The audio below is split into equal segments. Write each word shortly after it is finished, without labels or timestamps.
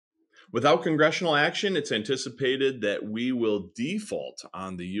Without congressional action, it's anticipated that we will default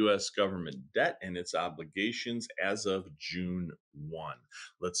on the U.S. government debt and its obligations as of June 1.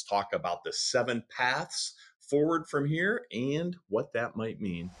 Let's talk about the 7 paths forward from here and what that might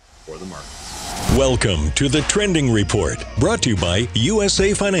mean for the markets. Welcome to the Trending Report, brought to you by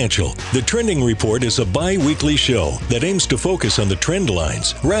USA Financial. The Trending Report is a bi-weekly show that aims to focus on the trend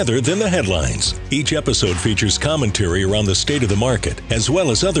lines rather than the headlines. Each episode features commentary around the state of the market, as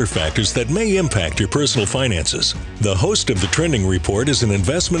well as other factors that may impact your personal finances. The host of the Trending Report is an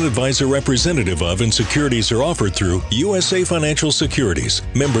investment advisor representative of and securities are offered through USA Financial Securities,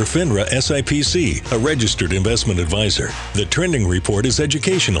 member FINRA SIPC, a registered investment advisor. The Trending Report is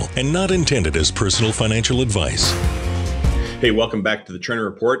educational and not intended as personal financial advice. Hey, welcome back to the Trending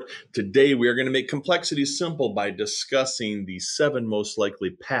Report. Today, we are going to make complexity simple by discussing the 7 most likely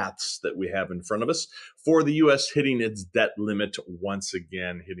paths that we have in front of us for the U.S. hitting its debt limit once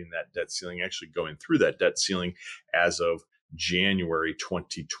again, hitting that debt ceiling, actually going through that debt ceiling as of January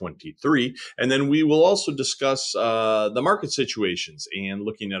 2023. And then we will also discuss the market situations and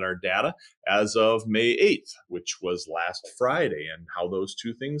looking at our data as of May 8th, which was last Friday, and how those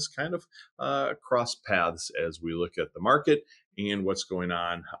two things kind of cross paths as we look at the market and what's going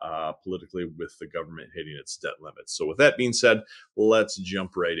on politically with the government hitting its debt limits. So with that being said, let's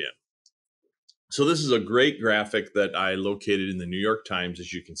jump right in. So this is a great graphic that I located in the New York Times,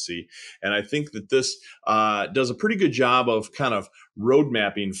 as you can see. And I think that this does a pretty good job of kind of road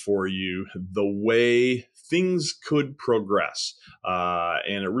mapping for you the way things could progress.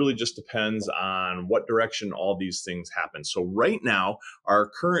 And it really just depends on what direction all these things happen. So right now, our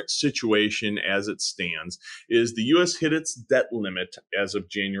current situation as it stands is the U.S. hit its debt limit as of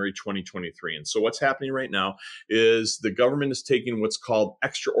January 2023. And so what's happening right now is the government is taking what's called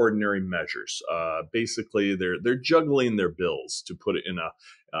extraordinary measures. Basically, they're juggling their bills, to put it in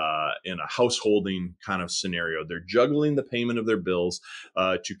a householding kind of scenario. They're juggling the payment of their bills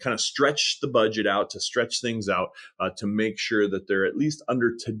to kind of stretch the budget out, to stretch things out, to make sure that they're at least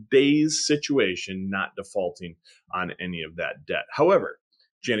under today's situation not defaulting on any of that debt. However,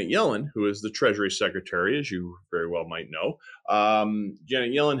 Janet Yellen, who is the Treasury Secretary, as you very well might know,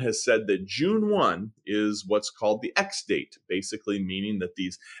 Janet Yellen has said that June 1 is what's called the X date, basically meaning that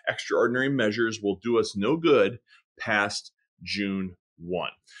these extraordinary measures will do us no good past June 1.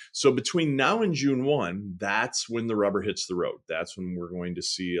 So between now and June 1, that's when the rubber hits the road. That's when we're going to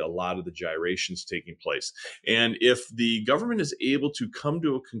see a lot of the gyrations taking place. And if the government is able to come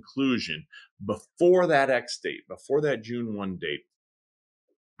to a conclusion before that X date, before that June 1 date,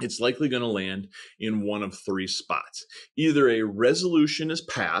 it's likely going to land in one of 3 spots. Either a resolution is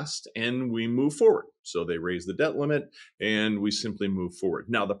passed and we move forward. So they raise the debt limit and we simply move forward.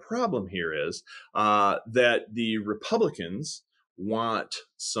 Now, the problem here is that the Republicans want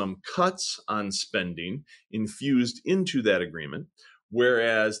some cuts on spending infused into that agreement,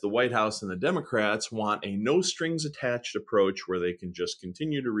 whereas the White House and the Democrats want a no strings attached approach where they can just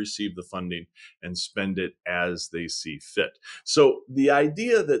continue to receive the funding and spend it as they see fit. So the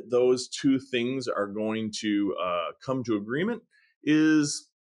idea that those two things are going to come to agreement is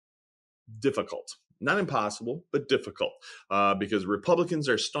difficult. Not impossible, but difficult, because Republicans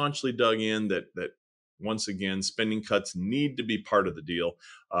are staunchly dug in that once again, spending cuts need to be part of the deal.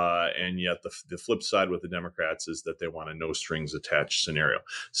 And yet the flip side with the Democrats is that they want a no strings attached scenario.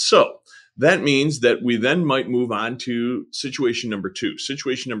 So that means that we then might move on to situation number 2.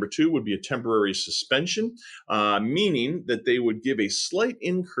 Situation number 2 would be a temporary suspension, meaning that they would give a slight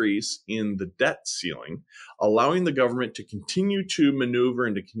increase in the debt ceiling, allowing the government to continue to maneuver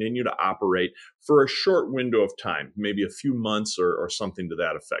and to continue to operate for a short window of time, maybe a few months or something to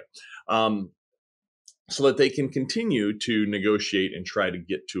that effect. So that they can continue to negotiate and try to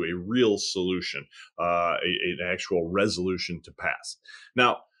get to a real solution, an actual resolution to pass.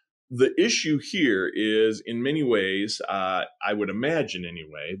 Now, the issue here is, in many ways, I would imagine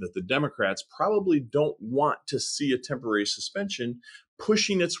anyway, that the Democrats probably don't want to see a temporary suspension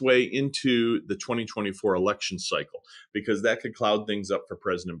pushing its way into the 2024 election cycle, because that could cloud things up for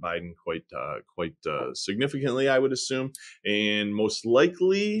President Biden quite significantly, I would assume, and most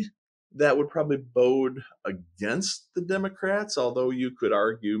likely that would probably bode against the Democrats, although you could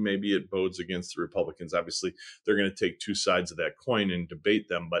argue maybe it bodes against the Republicans. Obviously, they're going to take two sides of that coin and debate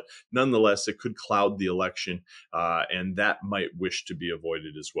them, but nonetheless, it could cloud the election, and that might wish to be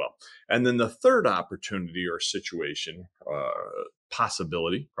avoided as well. And then the third opportunity or situation,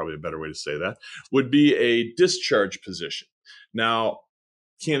 possibility, probably a better way to say that, would be a discharge position. Now,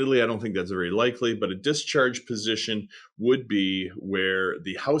 candidly, I don't think that's very likely, but a discharge position would be where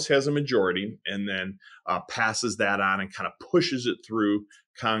the House has a majority and then passes that on and kind of pushes it through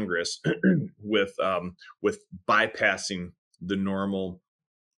Congress with bypassing the normal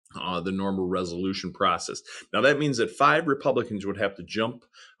resolution process. Now that means that 5 Republicans would have to jump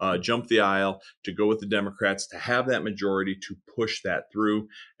the aisle to go with the Democrats to have that majority to push that through.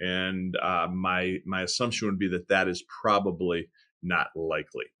 And my assumption would be that that is probably not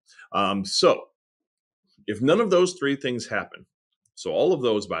likely. So if none of those 3 things happen, so all of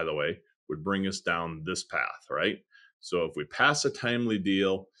those, by the way, would bring us down this path, right? So if we pass a timely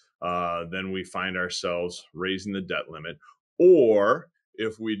deal, then we find ourselves raising the debt limit. Or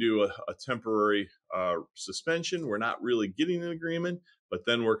if we do a temporary suspension, we're not really getting an agreement, but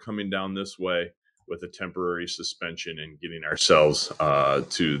then we're coming down this way with a temporary suspension and getting ourselves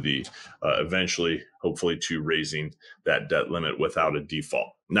to the eventually, hopefully, to raising that debt limit without a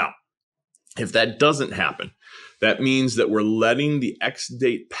default. Now, if that doesn't happen, that means that we're letting the X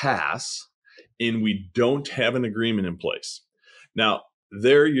date pass and we don't have an agreement in place. Now,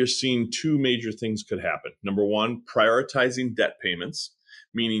 there you're seeing 2 major things could happen. Number one, prioritizing debt payments,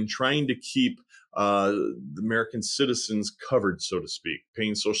 meaning trying to keep the American citizens covered, so to speak,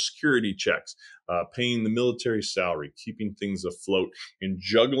 paying Social Security checks, paying the military salary, keeping things afloat, and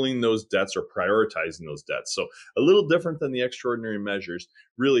juggling those debts or prioritizing those debts. So a little different than the extraordinary measures.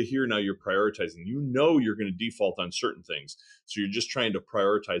 Really here now you're prioritizing. You know you're going to default on certain things. So you're just trying to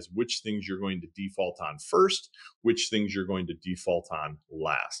prioritize which things you're going to default on first, which things you're going to default on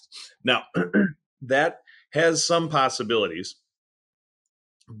last. Now, that has some possibilities.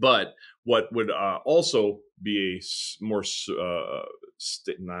 But what would also be a more stable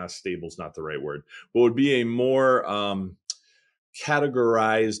is not the right word, but would be a more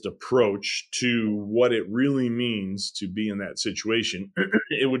categorized approach to what it really means to be in that situation.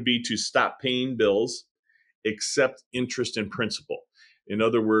 It would be to stop paying bills, except interest and principal. In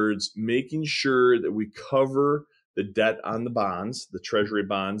other words, making sure that we cover the debt on the bonds, the treasury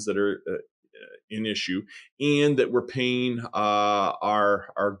bonds that are in issue, and that we're paying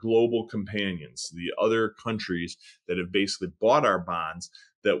our global companions, the other countries that have basically bought our bonds,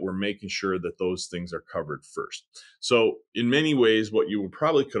 that we're making sure that those things are covered first. So in many ways, what you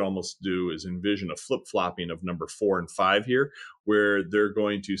probably could almost do is envision a flip-flopping of number 4 and 5 here, where they're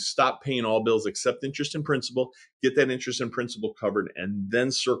going to stop paying all bills except interest and principal, get that interest and principal covered, and then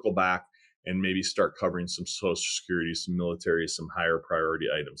circle back and maybe start covering some Social Security, some military, some higher priority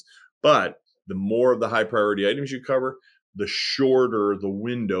items. But the more of the high priority items you cover, the shorter the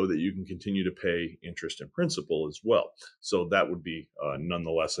window that you can continue to pay interest and principal as well. So that would be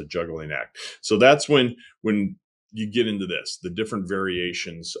nonetheless a juggling act. So that's when you get into this, the different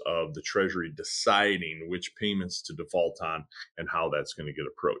variations of the Treasury deciding which payments to default on and how that's going to get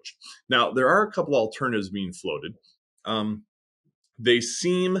approached. Now, there are a couple alternatives being floated. They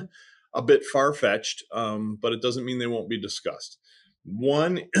seem a bit far-fetched, but it doesn't mean they won't be discussed.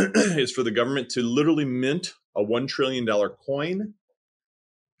 One is for the government to literally mint a $1 trillion coin,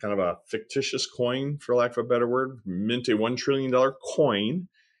 kind of a fictitious coin, for lack of a better word, mint a $1 trillion coin,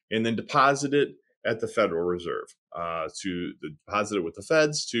 and then deposit it at the Federal Reserve, to deposit it with the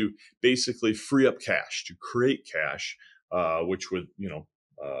feds to basically free up cash, to create cash, which would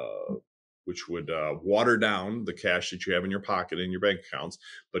water down the cash that you have in your pocket in your bank accounts,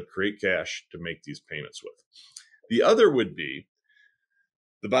 but create cash to make these payments with. The other would be,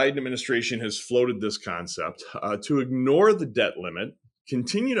 the Biden administration has floated this concept to ignore the debt limit,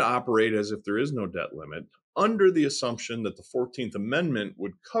 continue to operate as if there is no debt limit, under the assumption that the 14th Amendment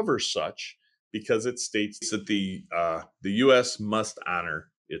would cover such, because it states that the U.S. must honor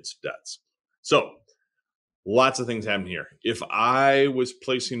its debts. So, lots of things happen here. If I was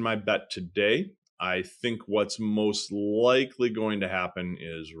placing my bet today, I think what's most likely going to happen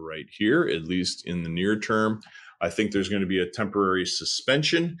is right here, at least in the near term. I think there's going to be a temporary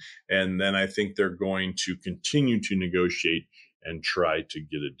suspension, and then I think they're going to continue to negotiate and try to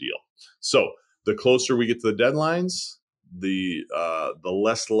get a deal. So the closer we get to the deadlines, the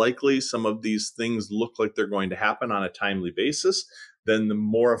less likely some of these things look like they're going to happen on a timely basis, then the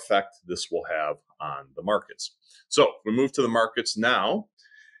more effect this will have on the markets. So we move to the markets now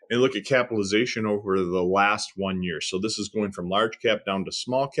and look at capitalization over the last 1 year. So this is going from large cap down to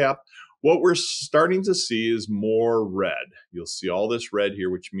small cap. What we're starting to see is more red. You'll see all this red here,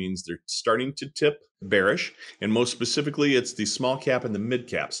 which means they're starting to tip bearish. And most specifically, it's the small cap and the mid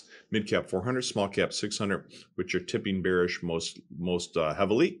caps. Mid cap 400, small cap 600, which are tipping bearish most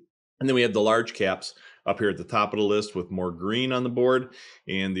heavily. And then we have the large caps up here at the top of the list with more green on the board,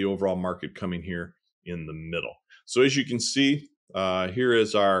 and the overall market coming here in the middle. So as you can see, here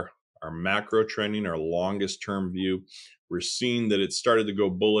is our macro trending, our longest term view. We're seeing that it started to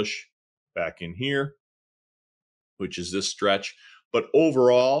go bullish back in here, which is this stretch. But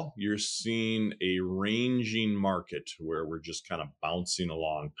overall, you're seeing a ranging market where we're just kind of bouncing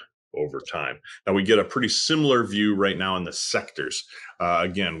along over time. Now we get a pretty similar view right now in the sectors.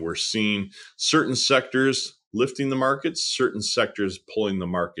 Again, we're seeing certain sectors lifting the markets, certain sectors pulling the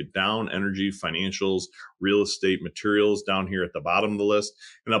market down: energy, financials, real estate, materials down here at the bottom of the list.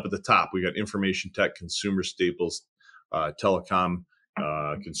 And up at the top, we got information tech, consumer staples, telecom,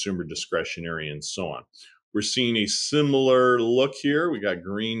 consumer discretionary, and so on. We're seeing a similar look here. We got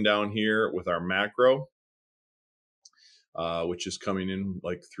green down here with our macro, which is coming in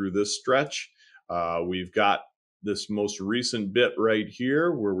like through this stretch. We've got this most recent bit right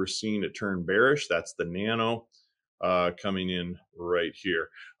here where we're seeing it turn bearish. That's the nano coming in right here.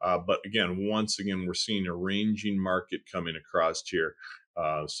 But again, once again, we're seeing a ranging market coming across here.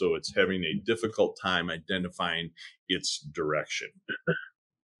 So it's having a difficult time identifying its direction.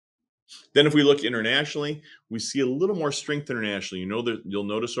 Then if we look internationally, we see a little more strength internationally. You'll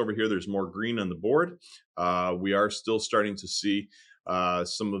notice over here there's more green on the board. We are still starting to see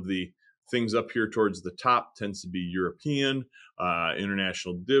some of the things up here towards the top tends to be European,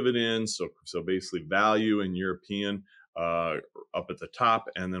 international dividends. So basically value and European up at the top.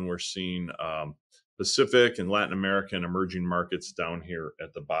 And then we're seeing Pacific and Latin America and emerging markets down here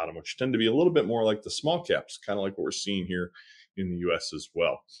at the bottom, which tend to be a little bit more like the small caps, kind of like what we're seeing here in the US as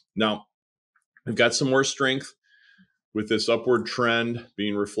well. Now, we've got some more strength with this upward trend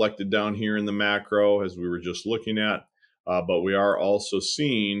being reflected down here in the macro as we were just looking at, but we are also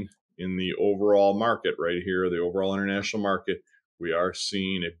seeing in the overall market right here, the overall international market, we are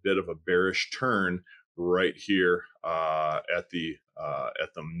seeing a bit of a bearish turn right here at the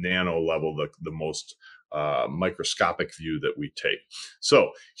nano level, the most microscopic view that we take.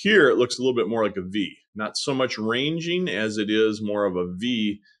 So here it looks a little bit more like a V, not so much ranging as it is more of a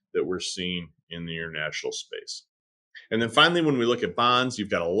V that we're seeing in the international space. And then finally, when we look at bonds, you've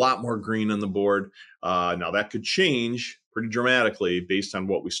got a lot more green on the board. Now that could change pretty dramatically based on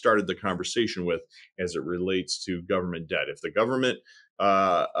what we started the conversation with as it relates to government debt. If the government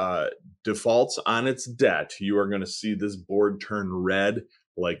defaults on its debt, you are going to see this board turn red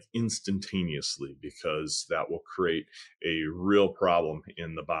like instantaneously, because that will create a real problem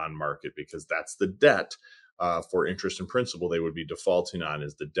in the bond market, because that's the debt for interest and principal they would be defaulting on,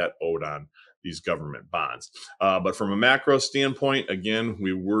 is the debt owed on these government bonds. But from a macro standpoint, again,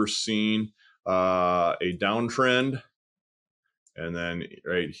 we were seeing a downtrend. And then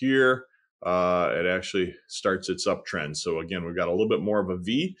right here, it actually starts its uptrend. So again, we've got a little bit more of a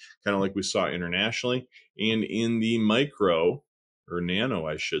V, kind of like we saw internationally. And in the micro, or nano,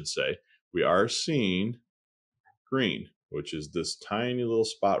 I should say, we are seeing green, which is this tiny little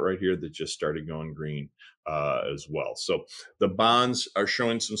spot right here that just started going green as well. So the bonds are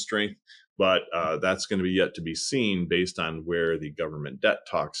showing some strength, but that's going to be yet to be seen based on where the government debt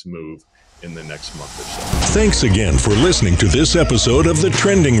talks move in the next month or so. Thanks again for listening to this episode of The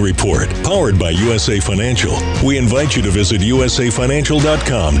Trending Report, powered by USA Financial. We invite you to visit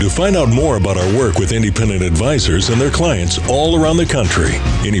usafinancial.com to find out more about our work with independent advisors and their clients all around the country.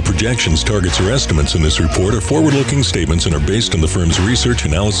 Any projections, targets, or estimates in this report are forward-looking statements and are based on the firm's research,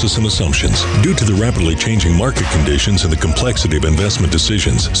 analysis, and assumptions. Due to the rapidly changing market conditions and the complexity of investment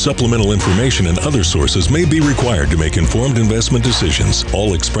decisions, supplemental information and other sources may be required to make informed investment decisions.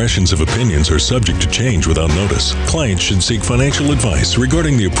 All expressions of opinion are subject to change without notice. Clients should seek financial advice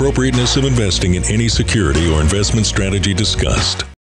regarding the appropriateness of investing in any security or investment strategy discussed.